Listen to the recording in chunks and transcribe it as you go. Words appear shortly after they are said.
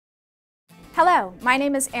Hello, my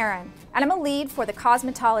name is Erin, and I'm a lead for the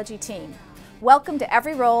cosmetology team. Welcome to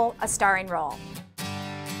Every Role, a Starring Role.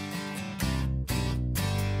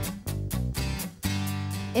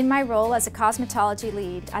 In my role as a cosmetology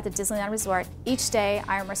lead at the Disneyland Resort, each day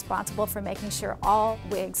I am responsible for making sure all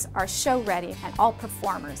wigs are show ready and all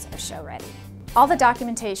performers are show ready. All the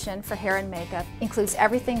documentation for hair and makeup includes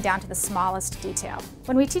everything down to the smallest detail.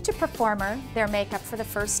 When we teach a performer their makeup for the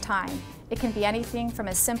first time, it can be anything from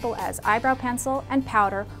as simple as eyebrow pencil and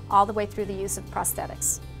powder all the way through the use of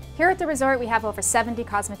prosthetics. Here at the resort we have over 70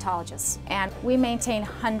 cosmetologists, and we maintain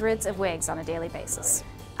hundreds of wigs on a daily basis.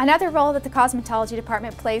 Another role that the cosmetology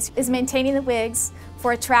department plays is maintaining the wigs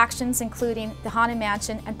for attractions including the Haunted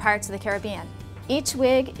Mansion and Pirates of the Caribbean. Each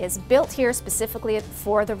wig is built here specifically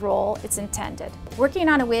for the role it's intended. Working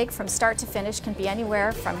on a wig from start to finish can be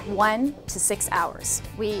anywhere from 1 to 6 hours.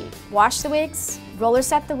 We wash the wigs, roller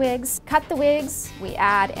set the wigs, cut the wigs, we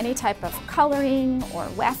add any type of coloring or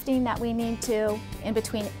wefting that we need to. In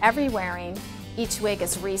between every wearing, each wig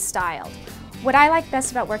is restyled. What I like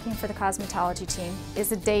best about working for the cosmetology team is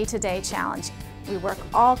the day-to-day challenge. We work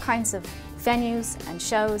all kinds of venues and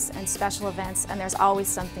shows and special events, and there's always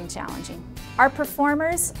something challenging. Our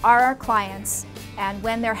performers are our clients, and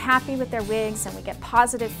when they're happy with their wigs and we get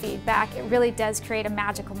positive feedback, it really does create a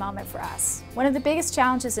magical moment for us. One of the biggest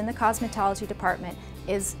challenges in the cosmetology department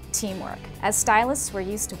is teamwork. As stylists, we're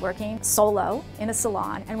used to working solo in a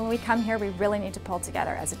salon, and when we come here, we really need to pull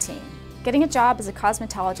together as a team. Getting a job as a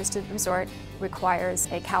cosmetologist at the resort requires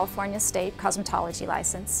a California state cosmetology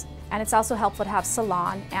license, and it's also helpful to have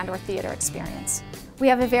salon and/or theater experience. We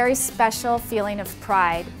have a very special feeling of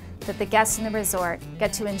pride that the guests in the resort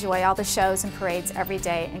get to enjoy all the shows and parades every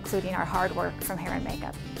day, including our hard work from hair and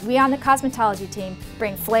makeup. We on the cosmetology team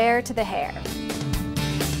bring flair to the hair.